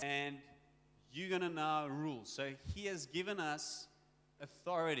you're going to now rule. So he has given us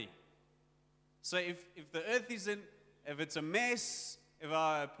authority. So if the earth if it's a mess, if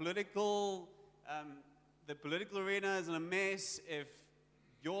our the political arena is in a mess, if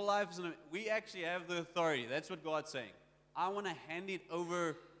your life is in a mess, we actually have the authority. That's what God's saying. I want to hand it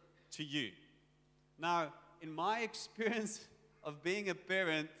over to you. Now, in my experience of being a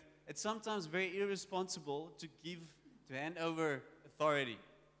parent, it's sometimes very irresponsible to hand over authority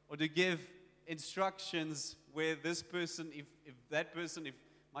or to give instructions where this person, if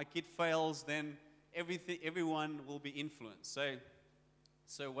my kid fails, then everyone will be influenced.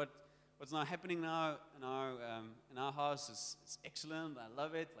 So what's now happening now in our house is excellent. I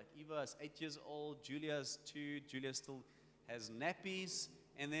love it. Like Eva is 8 years old, Julia is 2. Julia still has nappies,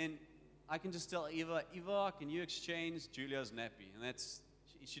 and then I can just tell Eva, can you exchange Julia's nappy? And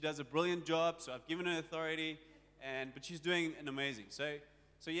she does a brilliant job. So I've given her authority, but she's doing an amazing.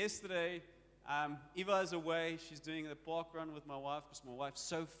 So yesterday, Eva is away. She's doing the park run with my wife because my wife's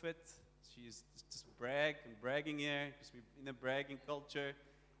so fit. She's just bragging here because we're in the bragging culture.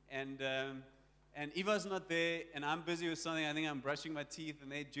 And Eva's not there, and I'm busy with something. I think I'm brushing my teeth,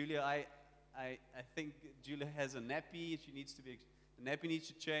 and there, Julia, I think Julia has a nappy. The nappy needs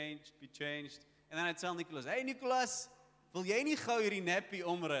to be changed. And then I tell Nicholas, hey Nicholas, wil jy nie gou hierdie nappy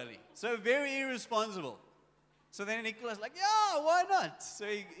omruil? So very irresponsible. So then Nicholas like, yeah, why not? So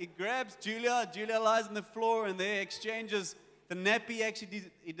he grabs Julia. Julia lies on the floor, and they exchanges the nappy. Actually,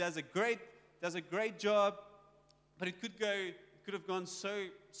 he does a great job, but it could have gone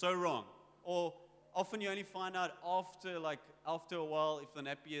so wrong. Or often you only find out after a while if the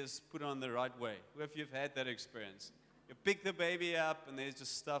nappy is put on the right way. Who if you've had that experience? You pick the baby up and there's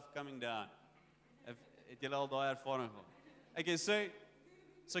just stuff coming down. Het julle al daai ervaring gehad? Okay,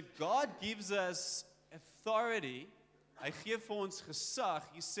 so God gives us authority. Hy gee vir ons gesag.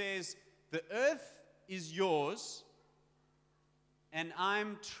 He says, the earth is yours, and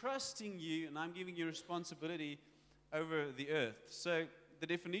I'm trusting you, and I'm giving you responsibility over the earth. So the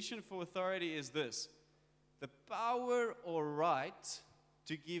definition for authority is this: the power or right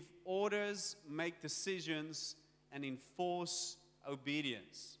to give orders, make decisions, and enforce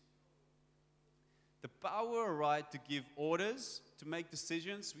obedience. The power or right to give orders, to make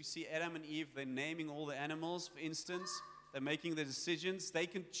decisions. We see Adam and Eve, they're naming all the animals, for instance. They're making the decisions. They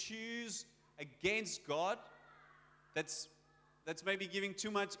can choose against God. That's maybe giving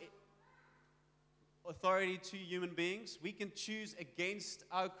too much authority to human beings. We can choose against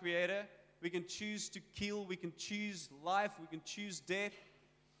our Creator. We can choose to kill. We can choose life. We can choose death.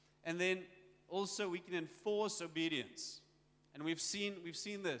 And then also we can enforce obedience. And we've seen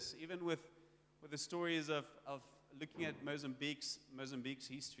this even with the stories of looking at Mozambique's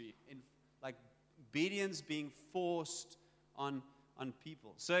history, in like obedience being forced on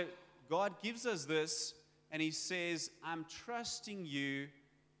people. So God gives us this, and He says, I'm trusting you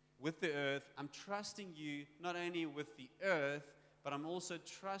with the earth. I'm trusting you not only with the earth, but I'm also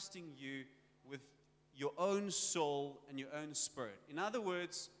trusting you with your own soul and your own spirit. In other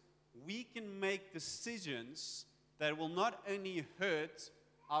words, we can make decisions that will not only hurt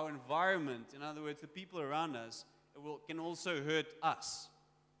our environment, in other words, the people around us, can also hurt us.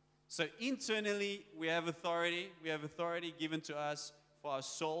 So internally, we have authority. We have authority given to us for our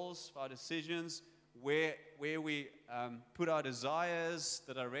souls, for our decisions, where we put our desires,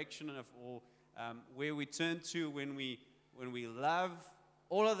 the direction or where we turn to when we love.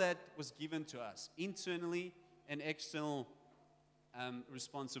 All of that was given to us, internally and external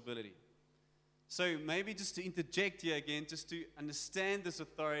responsibility. So maybe just to interject here again, just to understand this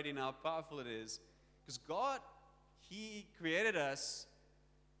authority and how powerful it is, because God, He created us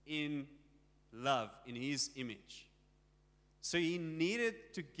in love, in His image. So He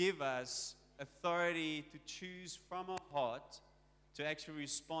needed to give us authority to choose from our heart to actually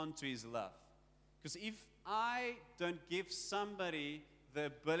respond to His love. Because if I don't give somebody the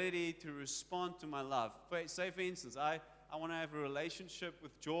ability to respond to my love, say for instance, I want to have a relationship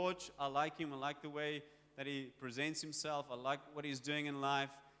with George. I like him. I like the way that he presents himself. I like what he's doing in life.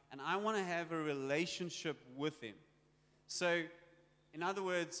 And I want to have a relationship with him. So, in other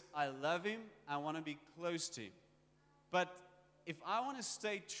words, I love him. I want to be close to him. But if I want to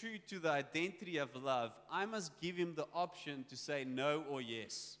stay true to the identity of love, I must give him the option to say no or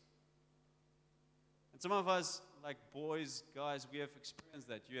yes. And some of us, like boys, guys, we have experienced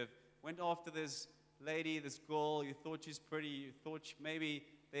that. You have went after this lady, this girl, you thought she's pretty, you thought maybe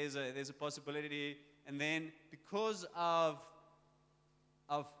there's a possibility, and then because of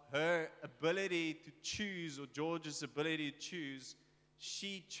her ability to choose, or George's ability to choose,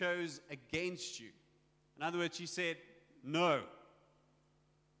 she chose against you. In other words, she said no.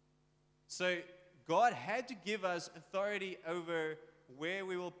 So God had to give us authority over where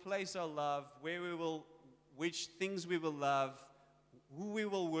we will place our love, which things we will love, who we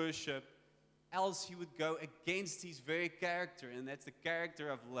will worship, else he would go against his very character, and that's the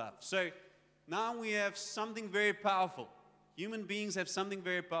character of love. So now we have something very powerful. Human beings have something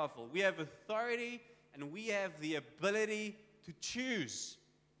very powerful. We have authority, and we have the ability to choose.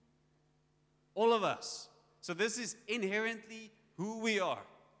 All of us. So this is inherently who we are.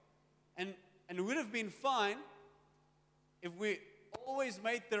 And it would have been fine if we always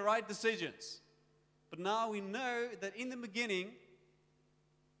made the right decisions. But now we know that in the beginning,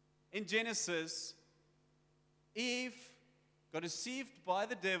 in Genesis, Eve got deceived by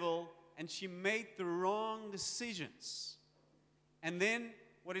the devil and she made the wrong decisions. And then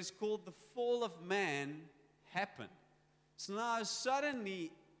what is called the fall of man happened. So now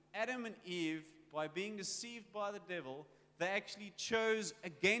suddenly Adam and Eve, by being deceived by the devil, they actually chose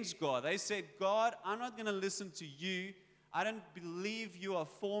against God. They said, God, I'm not going to listen to you. I don't believe you are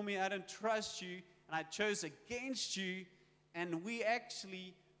for me. I don't trust you. And I chose against you. And we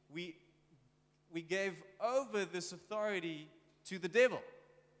gave over this authority to the devil.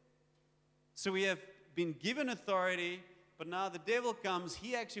 So we have been given authority, but now the devil comes.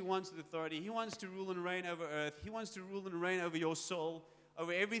 He actually wants the authority. He wants to rule and reign over earth. He wants to rule and reign over your soul,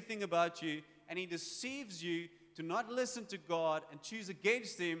 over everything about you. And he deceives you to not listen to God and choose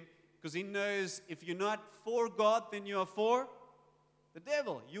against him, because he knows if you're not for God, then you are for the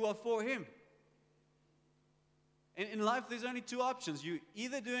devil. You are for him. And in life, there's only two options. You're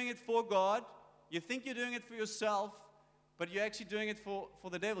either doing it for God, you think you're doing it for yourself, but you're actually doing it for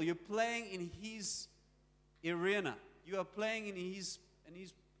the devil. You're playing in his arena. You are playing in his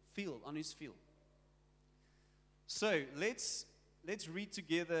field, on his field. So let's read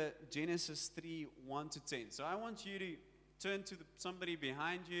together Genesis 3, 1 to 10. So I want you to turn to somebody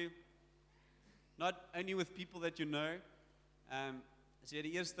behind you, not only with people that you know. As jy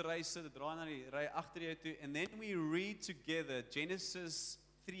die eerste ry sit, draai na die ry agter jou toe, and then we read together Genesis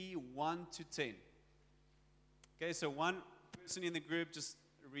 3, 1 to 10. Okay, so one person in the group just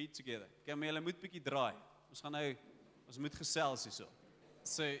read together. Okay, maar julle moet bietjie draai. Ons moet gesels hierso.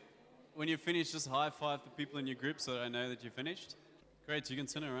 So when you finish, just high five the people in your group so that I know that you finished. Great, you can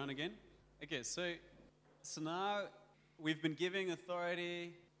turn around again. Okay, so now we've been giving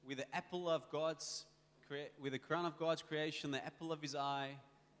authority with the apple of God's, with the crown of God's creation, the apple of his eye,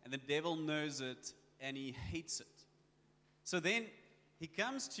 and the devil knows it and he hates it. So then he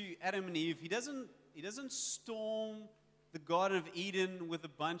comes to Adam and Eve. He doesn't storm the Garden of Eden with a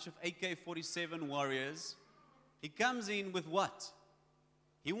bunch of AK-47 warriors. He comes in with what?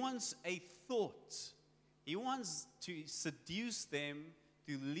 He wants a thought. He wants to seduce them,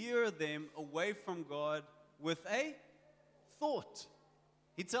 to lure them away from God with a thought.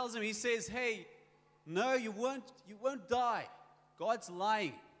 He tells them, he says, hey, no, you won't die. God's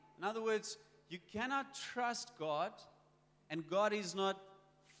lying. In other words, you cannot trust God, and God is not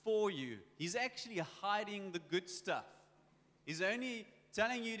for you. He's actually hiding the good stuff. He's only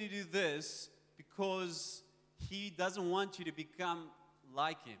telling you to do this because he doesn't want you to become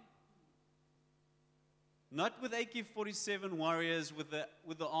like him. Not with AK-47 warriors, with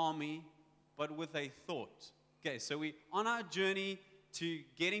the army, but with a thought. Okay, so we're on our journey to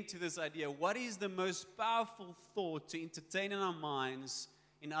getting to this idea. What is the most powerful thought to entertain in our minds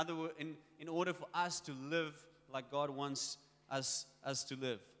in order for us to live like God wants us to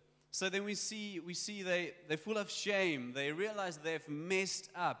live? So then we see they're full of shame. They realize they've messed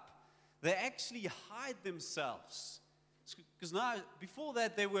up. They actually hide themselves. Because now, before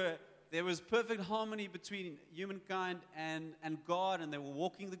that, there was perfect harmony between humankind and God, and they were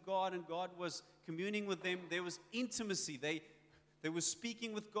walking with God, and God was communing with them. There was intimacy. They were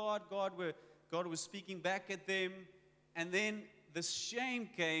speaking with God. God was speaking back at them. And then the shame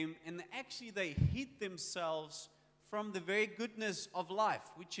came, and actually they hid themselves from the very goodness of life,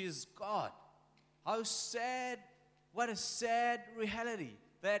 which is God. How sad, what a sad reality.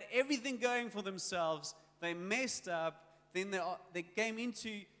 They had everything going for themselves. They messed up. Then they came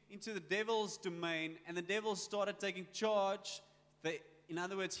into the devil's domain, and the devil started taking charge. In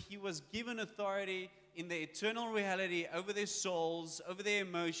other words, he was given authority in the eternal reality over their souls, over their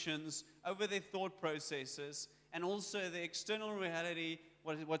emotions, over their thought processes, and also the external reality,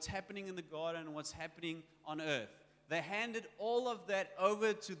 what's happening in the garden and what's happening on earth. They handed all of that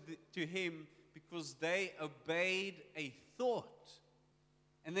over to him because they obeyed a thought.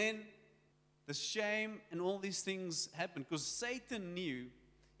 And then the shame and all these things happened because Satan knew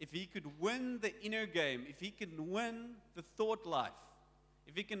if he could win the inner game, if he can win the thought life,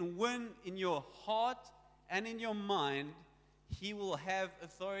 if he can win in your heart and in your mind, He will have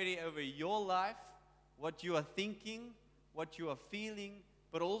authority over your life, what you are thinking, what you are feeling,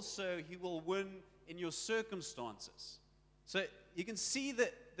 but also He will win in your circumstances. So you can see the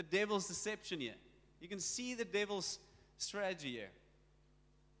devil's deception here. You can see the devil's strategy here.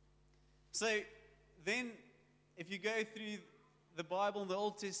 So then, if you go through the Bible in the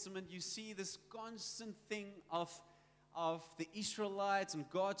Old Testament, you see this constant thing of the Israelites and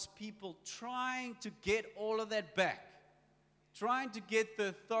God's people trying to get all of that back. Trying to get the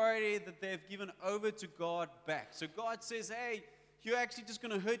authority that they've given over to God back. So God says, hey, you're actually just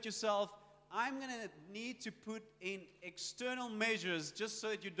going to hurt yourself. I'm going to need to put in external measures just so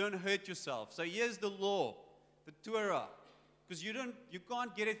that you don't hurt yourself. So here's the law, the Torah. Because you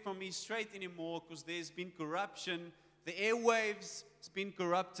can't get it from me straight anymore because there's been corruption. The airwaves has been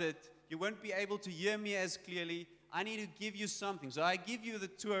corrupted. You won't be able to hear me as clearly. I need to give you something. So I give you the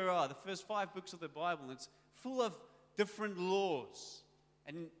Torah, the first 5 books of the Bible. It's full of different laws.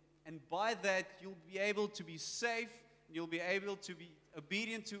 And by that, you'll be able to be safe. And you'll be able to be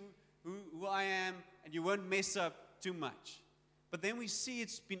obedient to who I am. And you won't mess up too much. But then we see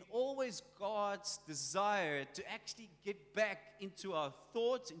it's been always God's desire to actually get back into our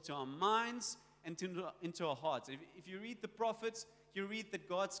thoughts, into our minds, and into our hearts. If you read the prophets, you read that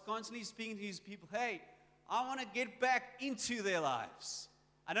God's constantly speaking to His people, hey, I want to get back into their lives.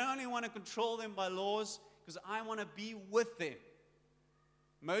 I don't only want to control them by laws, because I want to be with them.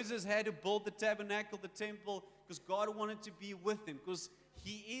 Moses had to build the tabernacle, the temple, because God wanted to be with them, because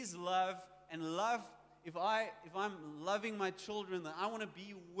He is love, and love, if I'm loving my children, then I want to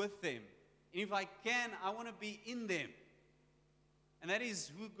be with them. And if I can, I want to be in them. And that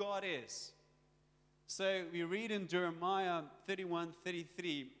is who God is. So we read in Jeremiah 31:33,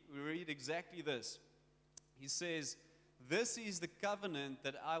 we read exactly this. He says, this is the covenant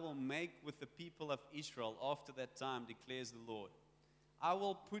that I will make with the people of Israel after that time, declares the Lord. I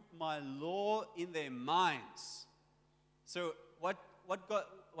will put my law in their minds. So what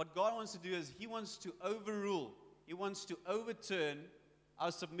God wants to do is He wants to overrule. He wants to overturn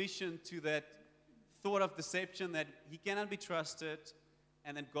our submission to that thought of deception that He cannot be trusted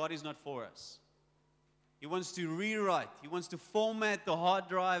and that God is not for us. He wants to rewrite. He wants to format the hard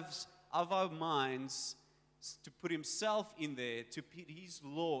drives of our minds to put Himself in there, to put His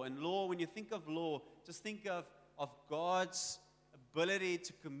law. And law, when you think of law, just think of God's ability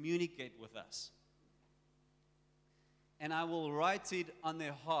to communicate with us. And I will write it on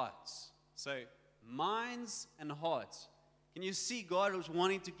their hearts. So, minds and hearts. Can you see God was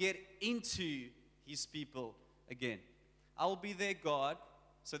wanting to get into His people again? I will be their God.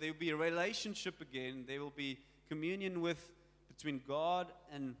 So there will be a relationship again. There will be communion between God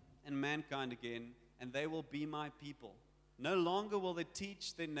and mankind again. And they will be my people. No longer will they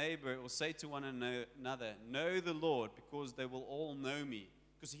teach their neighbor or say to one another, know the Lord, because they will all know me.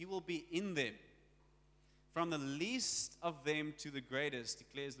 Because He will be in them. From the least of them to the greatest,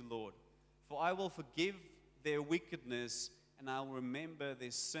 declares the Lord. For I will forgive their wickedness, and I will remember their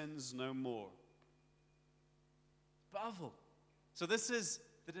sins no more. Powerful. So this is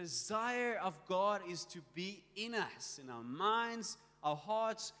the desire of God, is to be in us, in our minds, our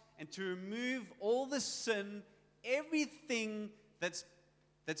hearts, and to remove all the sin, everything that's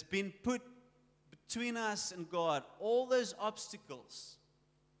been put between us and God, all those obstacles,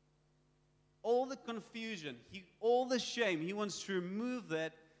 all the confusion, all the shame. He wants to remove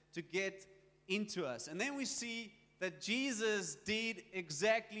that to get into us. And then we see that Jesus did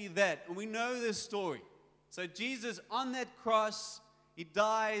exactly that. And we know this story. So Jesus on that cross, He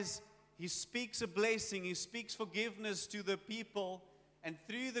dies, He speaks a blessing, He speaks forgiveness to the people. And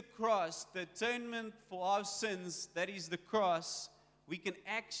through the cross, the atonement for our sins, that is the cross, we can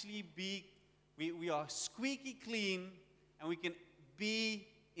actually be, we are squeaky clean, and we can be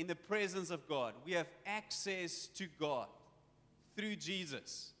in the presence of God. We have access to God through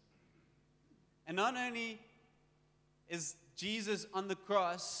Jesus. And not only is Jesus on the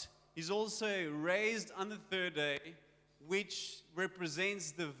cross, He's also raised on the third day, which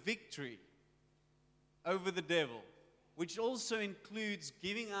represents the victory over the devil, which also includes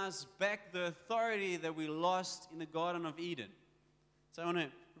giving us back the authority that we lost in the Garden of Eden. So I want to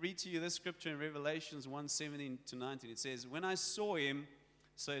read to you this scripture in Revelations 1:17-19. It says, when I saw Him,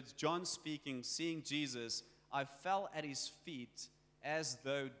 so it's John speaking, seeing Jesus, I fell at His feet as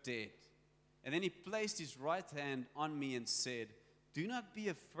though dead. And then He placed His right hand on me and said, do not be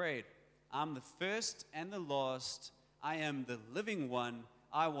afraid. I'm the first and the last. I am the living one.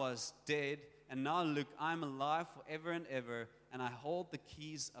 I was dead, and now look, I'm alive forever and ever, and I hold the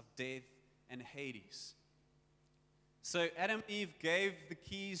keys of death and Hades. So Adam and Eve gave the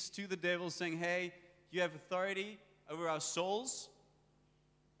keys to the devil, saying, hey, you have authority over our souls,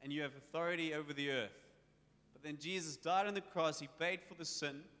 and you have authority over the earth. But then Jesus died on the cross. He paid for the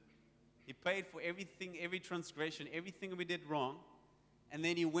sin. He paid for everything, every transgression, everything we did wrong. And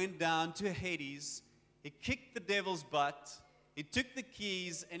then he went down to Hades. He kicked the devil's butt. He took the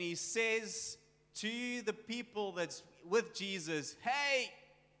keys, and he says to the people that's with Jesus, hey,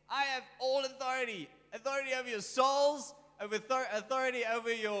 I have all authority. Authority over your souls, authority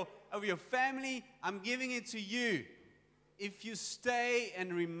over your family. I'm giving it to you if you stay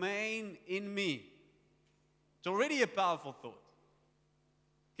and remain in me. It's already a powerful thought.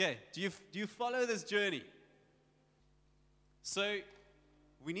 Okay, do you follow this journey? So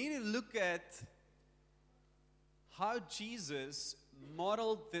we need to look at how Jesus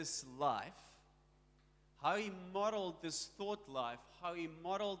modeled this life, how he modeled this thought life, how he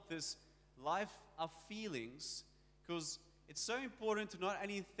modeled this life of feelings, because it's so important to not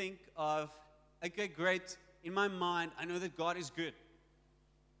only think of, okay, great, in my mind, I know that God is good.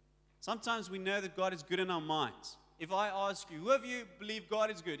 Sometimes we know that God is good in our minds. If I ask you, who of you believe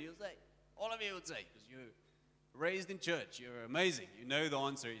God is good? You'll say, all of you would say, because you're raised in church, you're amazing. You know the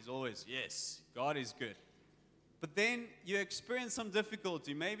answer is always, yes, God is good. But then you experience some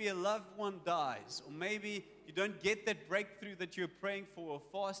difficulty. Maybe a loved one dies, or maybe you don't get that breakthrough that you're praying for or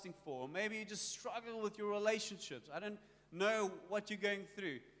fasting for, or maybe you just struggle with your relationships. I don't know what you're going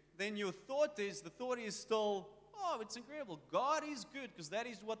through. Then the thought is still, oh, it's incredible. God is good, because that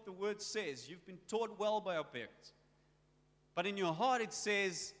is what the word says. You've been taught well by our parents. But in your heart it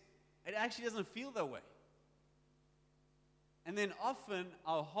says, it actually doesn't feel that way. And then often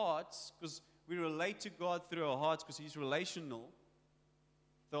our hearts, because we relate to God through our hearts because he's relational,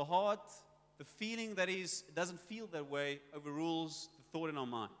 the heart, the feeling that doesn't feel that way overrules the thought in our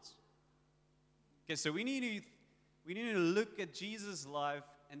minds. Okay, so we need to look at Jesus' life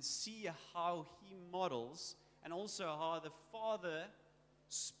and see how he models, and also how the Father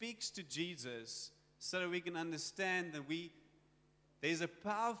speaks to Jesus, so that we can understand that there's a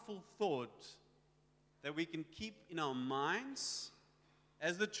powerful thought that we can keep in our minds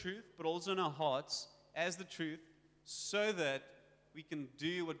as the truth, but also in our hearts as the truth, so that we can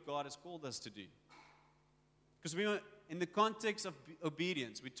do what God has called us to do. Because we are in the context of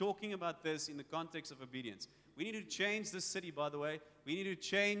obedience. We're talking about this in the context of obedience. We need to change this city, by the way. We need to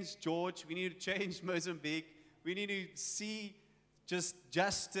change George. We need to change Mozambique. We need to see just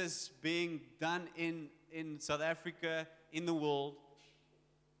justice being done in South Africa, in the world.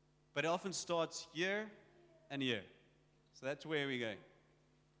 But it often starts here and here. So that's where we go.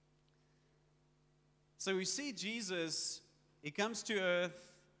 So we see Jesus, he comes to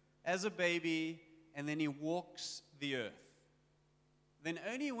earth as a baby, and then he walks the earth. Then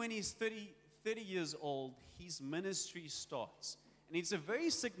only when he's 30 years old, his ministry starts. And it's a very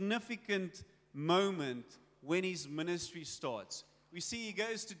significant moment when his ministry starts. We see he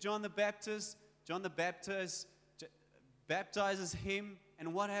goes to John the Baptist. John the Baptist baptizes him,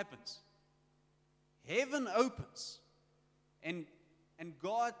 and what happens? Heaven opens, and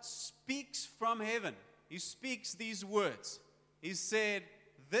God speaks from heaven. He speaks these words. He said,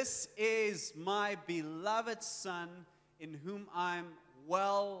 "This is my beloved Son, in whom I'm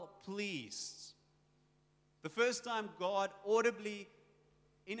well pleased." The first time God audibly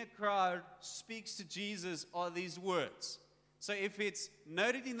in a crowd speaks to Jesus are these words. So if it's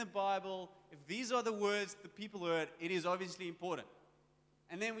noted in the Bible, if these are the words the people heard, it is obviously important.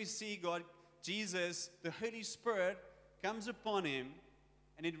 And then we see Jesus, the Holy Spirit, comes upon him,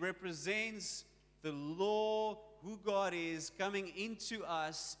 and it represents the law, who God is, coming into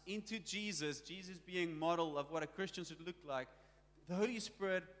us, into Jesus being model of what a Christian should look like. The Holy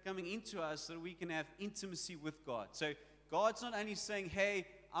Spirit coming into us so that we can have intimacy with God. So God's not only saying, hey,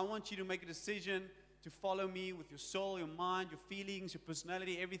 I want you to make a decision to follow me with your soul, your mind, your feelings, your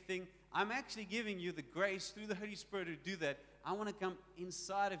personality, everything. I'm actually giving you the grace through the Holy Spirit to do that. I want to come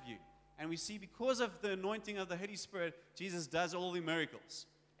inside of you. And we see because of the anointing of the Holy Spirit, Jesus does all the miracles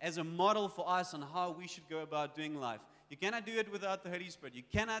as a model for us on how we should go about doing life. You cannot do it without the Holy Spirit. You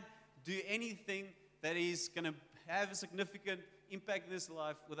cannot do anything that is going to have a significant impact in this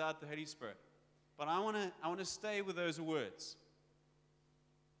life without the Holy Spirit. But I want to stay with those words.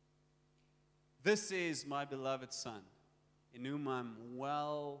 This is my beloved Son, in whom I'm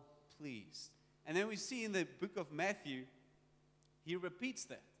well pleased. And then we see in the book of Matthew, he repeats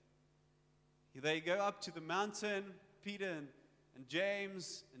that. They go up to the mountain, Peter and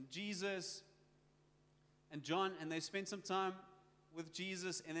James and Jesus and John, and they spend some time with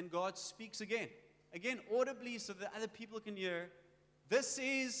Jesus, and then God speaks again audibly, so that other people can hear. This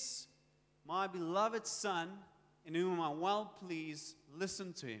is my beloved Son, in whom I'm well pleased.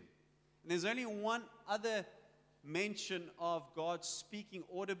 Listen to him. And there's only one other mention of God speaking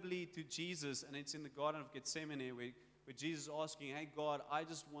audibly to Jesus, and it's in the Garden of Gethsemane where Jesus is asking, hey God, I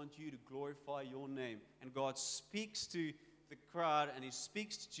just want you to glorify your name. And God speaks to the crowd, and he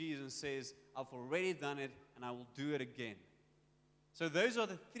speaks to Jesus and says, I've already done it, and I will do it again. So those are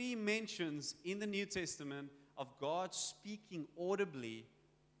the three mentions in the New Testament of God speaking audibly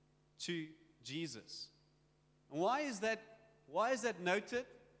to Jesus. And why is that noted?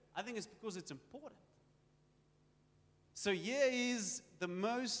 I think it's because it's important. So here is the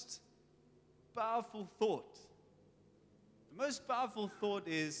most powerful thought. The most powerful thought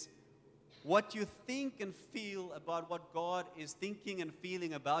is what you think and feel about what God is thinking and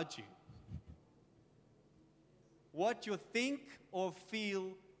feeling about you. What you think or feel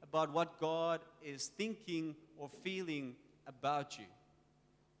about what God is thinking or feeling about you.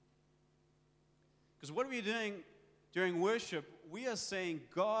 Because what we're doing during worship, we are saying,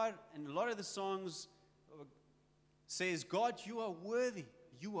 God, and a lot of the songs says, God, you are worthy.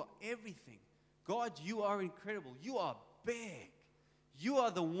 You are everything. God, you are incredible. You are big. You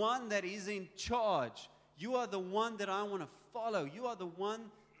are the one that is in charge. You are the one that I want to follow. You are the one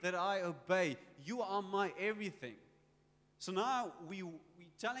that I obey. You are my everything. So now we're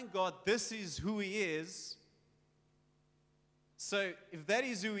telling God this is who He is. So if that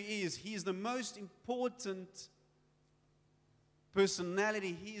is who He is the most important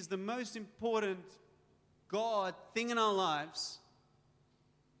personality. He is the most important God thing in our lives.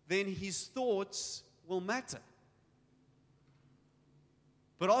 Then His thoughts will matter.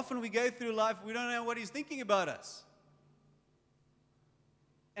 But often we go through life, we don't know what He's thinking about us.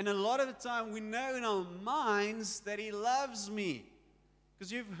 And a lot of the time we know in our minds that He loves me.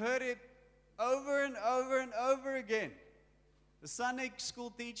 Because you've heard it over and over and over again. The Sunday school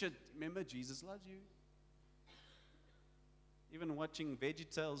teacher, remember, Jesus loves you. Even watching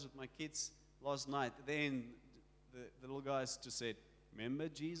VeggieTales with my kids last night, then the little guys just said, remember,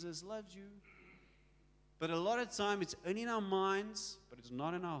 Jesus loves you. But a lot of time it's only in our minds, but it's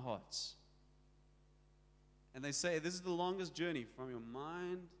not in our hearts. And they say this is the longest journey from your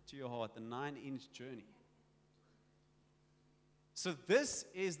mind to your heart, the 9-inch journey. So this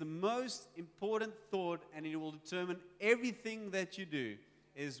is the most important thought, and it will determine everything that you do,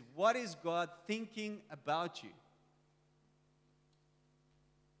 is what is God thinking about you?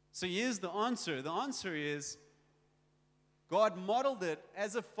 So here's the answer. The answer is God modeled it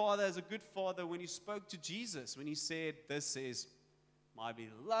as a father, as a good father, when He spoke to Jesus, when He said, this is my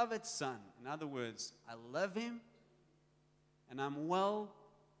beloved Son. In other words, I love Him and I'm well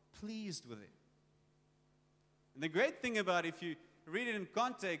pleased with Him. And the great thing about it, if you read it in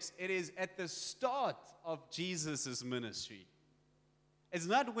context, it is at the start of Jesus' ministry. It's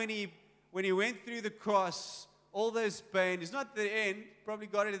not when he went through the cross, all those pain. It's not the end. Probably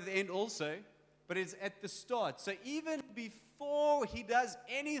got it at the end also. But it's at the start. So even before He does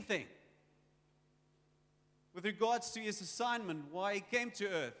anything with regards to His assignment, why He came to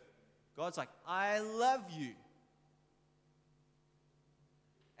earth, God's like, I love you.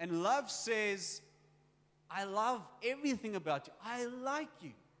 And love says, I love everything about you. I like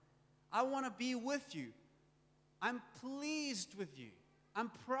you. I want to be with you. I'm pleased with you.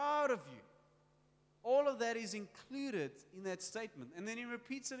 I'm proud of you. All of that is included in that statement. And then He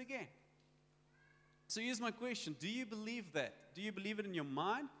repeats it again. So here's my question. Do you believe that? Do you believe it in your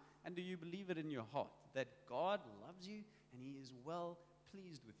mind? And do you believe it in your heart? That God loves you and He is well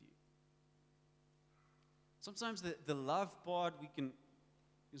pleased with you. Sometimes the love part we can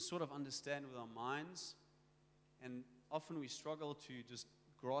sort of understand with our minds. And often we struggle to just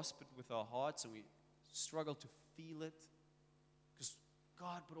grasp it with our hearts. And we struggle to feel it. Because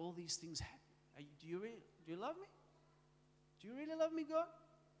God, but all these things happen. Do you love me? Do you really love me, God?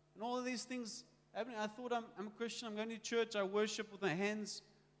 And all of these things happening. I thought I'm a Christian. I'm going to church. I worship with my hands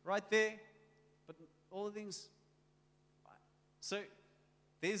right there. But all the things. So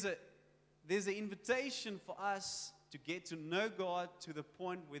there's an invitation for us to get to know God to the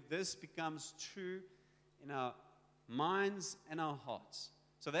point where this becomes true in our minds and our hearts.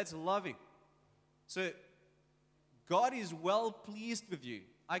 So that's loving. So God is well pleased with you.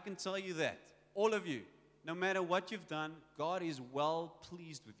 I can tell you that. All of you. No matter what you've done, God is well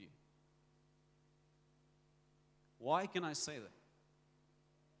pleased with you. Why can I say that?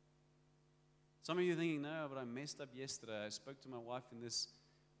 Some of you are thinking, no, but I messed up yesterday. I spoke to my wife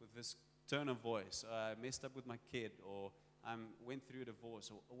with this tone of voice. I messed up with my kid, or I went through a divorce,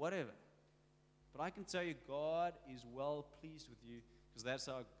 or whatever. But I can tell you, God is well pleased with you, because that's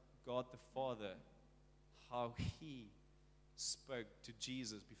how God the Father, how He spoke to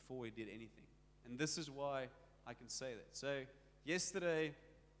Jesus before He did anything. And this is why I can say that. So yesterday,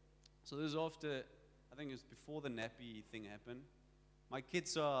 this is after I think it was before the nappy thing happened. My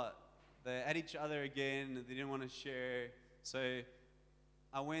kids they're at each other again. They didn't want to share. So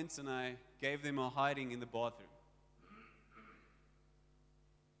I went and I gave them a hiding in the bathroom.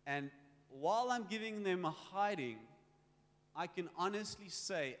 And while I'm giving them a hiding, I can honestly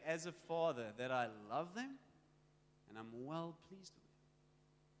say, as a father, that I love them and I'm well pleased with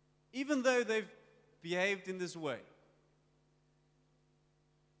them. Even though they've behaved in this way,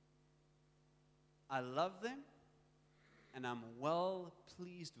 I love them and I'm well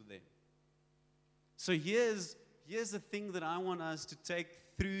pleased with them. So here's the thing that I want us to take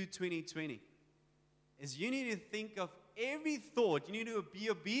through 2020, is you need to think of every thought. You need to be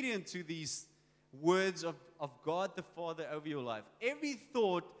obedient to these words of God the Father over your life. Every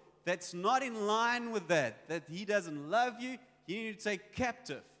thought that's not in line with that He doesn't love you, you need to take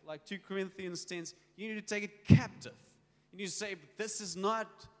captive. Like 2 Corinthians 10, you need to take it captive. You need to say, but this is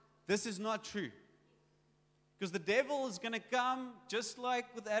not true. Because the devil is going to come just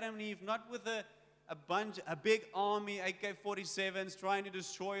like with Adam and Eve, not with a big army, AK-47s trying to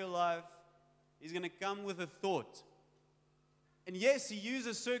destroy your life. He's going to come with a thought. And yes, he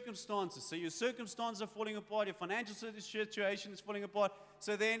uses circumstances. So your circumstances are falling apart, your financial situation is falling apart.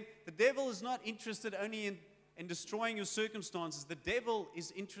 So then the devil is not interested only in destroying your circumstances. The devil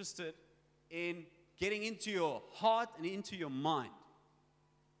is interested in getting into your heart and into your mind.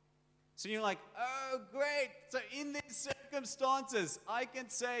 So you're like, oh, great. So in these circumstances, I can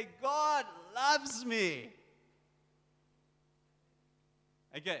say, God loves me.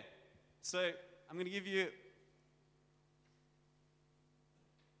 Okay, so I'm going to give you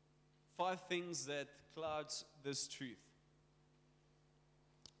 5 things that clouds this truth.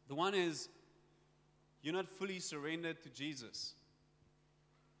 The one is, you're not fully surrendered to Jesus.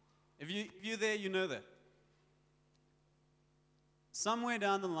 If you're there, you know that. Somewhere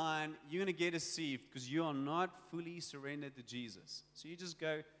down the line, you're going to get deceived because you are not fully surrendered to Jesus. So you just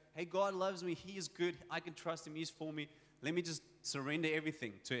go, hey, God loves me. He is good. I can trust Him. He's for me. Let me just surrender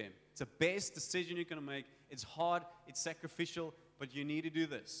everything to Him. It's the best decision you're going to make. It's hard. It's sacrificial. But you need to do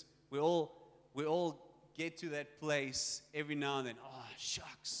this. We all get to that place every now and then. Oh,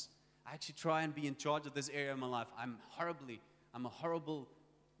 shucks. I actually try and be in charge of this area of my life. I'm a horrible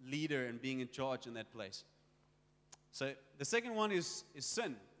leader in being in charge in that place. So the second one is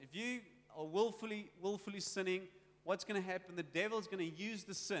sin. If you are willfully sinning, what's going to happen? The devil's going to use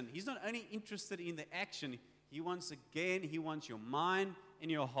the sin. He's not only interested in the action. He wants your mind and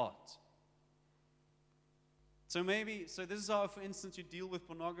your heart. So this is how, for instance, you deal with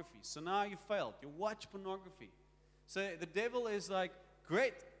pornography. So now you failed. You watch pornography. So the devil is like,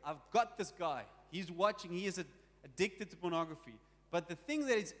 great, I've got this guy. He's watching. He is addicted to pornography. But the thing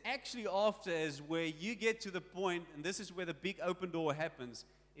that it's actually after is where you get to the point, and this is where the big open door happens,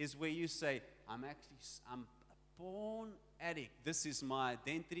 is where you say, I'm a born addict. This is my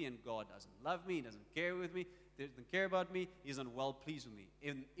identity, and God doesn't love me. He doesn't care with me. He doesn't care about me. He isn't well pleased with me.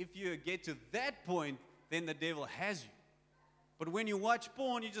 And if you get to that point, then the devil has you. But when you watch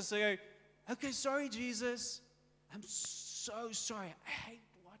porn, you just say, okay, sorry, Jesus. I'm so sorry. I hate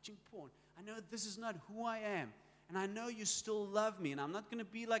watching porn. I know this is not who I am. And I know you still love me. And I'm not going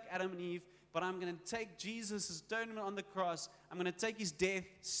to be like Adam and Eve, but I'm going to take Jesus' atonement on the cross. I'm going to take His death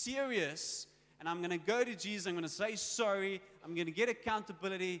serious. And I'm going to go to Jesus. I'm going to say sorry. I'm going to get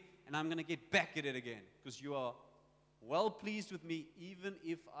accountability. And I'm going to get back at it again. Because you are well pleased with me even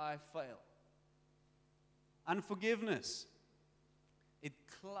if I fail. Unforgiveness. It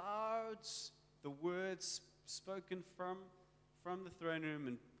clouds the words spoken from the throne room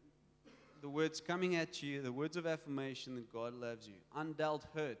and the words coming at you, the words of affirmation that God loves you. Undealt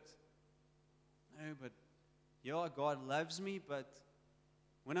hurt. No, but yeah, God loves me, but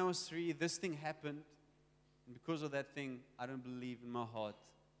when I was 3, this thing happened, and because of that thing, I don't believe in my heart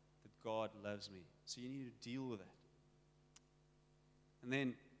that God loves me. So you need to deal with that. And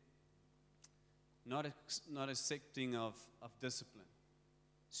then, not accepting of discipline.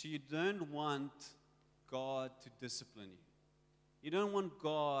 So you don't want God to discipline you. You don't want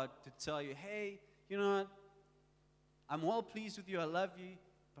God to tell you, hey, you know what? I'm well pleased with you. I love you.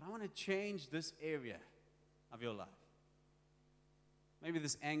 But I want to change this area of your life. Maybe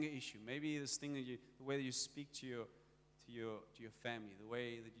this anger issue. Maybe this thing the way that you speak to your family, the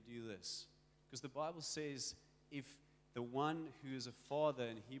way that you do this. Because the Bible says if the one who is a father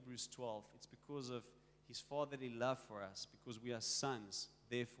in Hebrews 12, it's because of His fatherly love for us, because we are sons,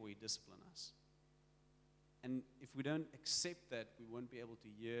 therefore He disciplines us. And if we don't accept that, we won't be able to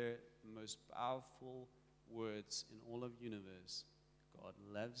hear the most powerful words in all of the universe. God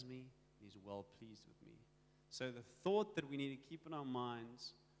loves me, He's well pleased with me. So the thought that we need to keep in our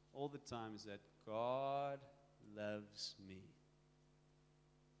minds all the time is that God loves me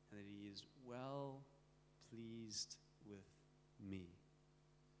and that He is well pleased with me.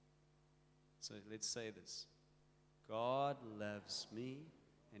 So let's say this. God loves me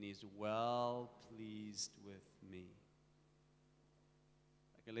and He is well pleased with me.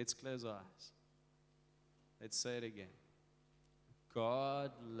 Okay, let's close our eyes. Let's say it again.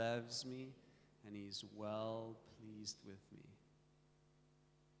 God loves me and He is well pleased with me.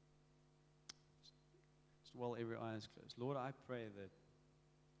 Just while every eye is closed. Lord, I pray that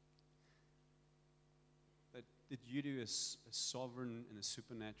you do a sovereign and a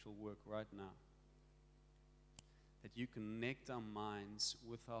supernatural work right now. That you connect our minds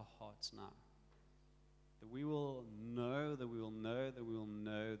with our hearts now. That we will know, that we will know, that we will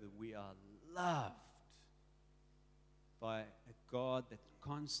know that we are loved by a God that's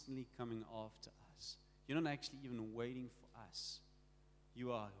constantly coming after us. You're not actually even waiting for us.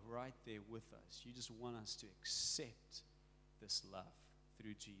 You are right there with us. You just want us to accept this love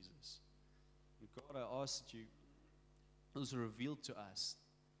through Jesus. And God, I ask that you also reveal to us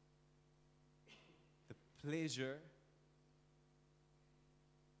the pleasure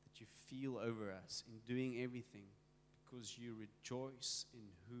that you feel over us in doing everything because you rejoice in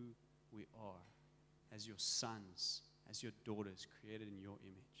who we are as your sons, as your daughters created in your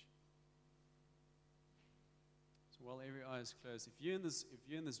image. So while every eye is closed, if you're in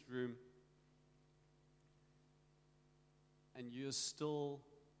this room and you're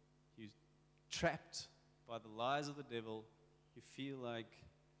trapped by the lies of the devil, you feel like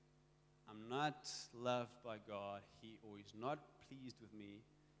I'm not loved by God, or He's not pleased with me,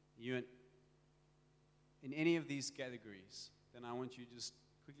 you're in any of these categories, then I want you to just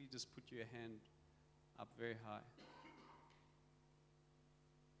quickly put your hand up very high.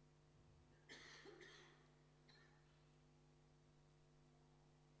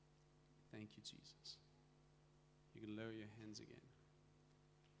 Thank you, Jesus. You can lower your hands again.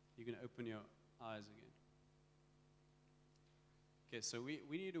 You can open your eyes again. Okay, so we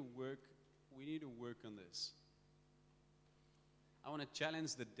need to work on this. I want to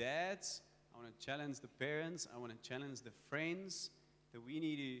challenge the dads, I want to challenge the parents, I want to challenge the friends, that we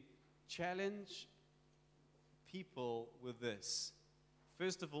need to challenge people with this.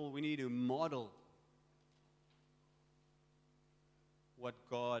 First of all, we need to model what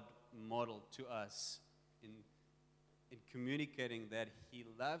God modeled to us in communicating that He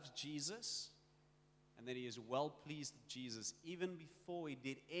loves Jesus and that He is well pleased with Jesus even before He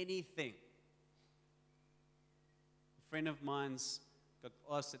did anything. A friend of mine's got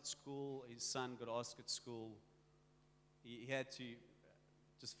asked at school, his son got asked at school, he had to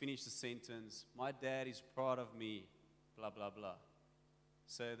just finish the sentence, "My dad is proud of me, blah, blah, blah."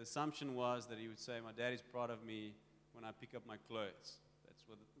 So the assumption was that he would say, "My dad is proud of me when I pick up my clothes."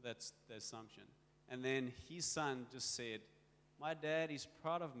 That's the assumption. And then his son just said, "My dad is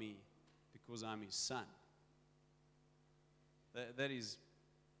proud of me because I'm his son." That is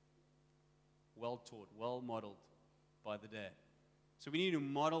well taught, well modeled by the dad. So we need to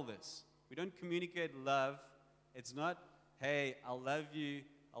model this. We don't communicate love. It's not, "Hey, I'll love you,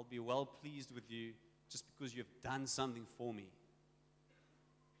 I'll be well pleased with you just because you've done something for me."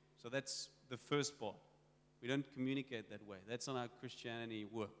 So that's the first part. We don't communicate that way. That's not how Christianity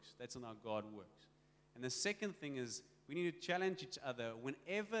works. That's not how God works. And the second thing is we need to challenge each other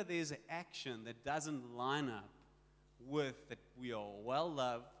whenever there's an action that doesn't line up with that we are well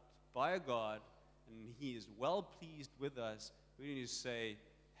loved by a God and He is well pleased with us. We need to say,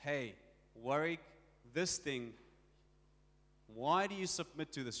 "Hey, Warwick, this thing, why do you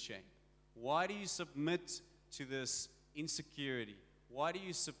submit to this shame? Why do you submit to this insecurity? Why do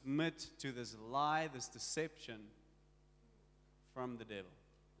you submit to this lie, this deception from the devil?"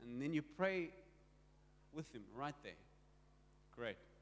 And then you pray with him right there. Great.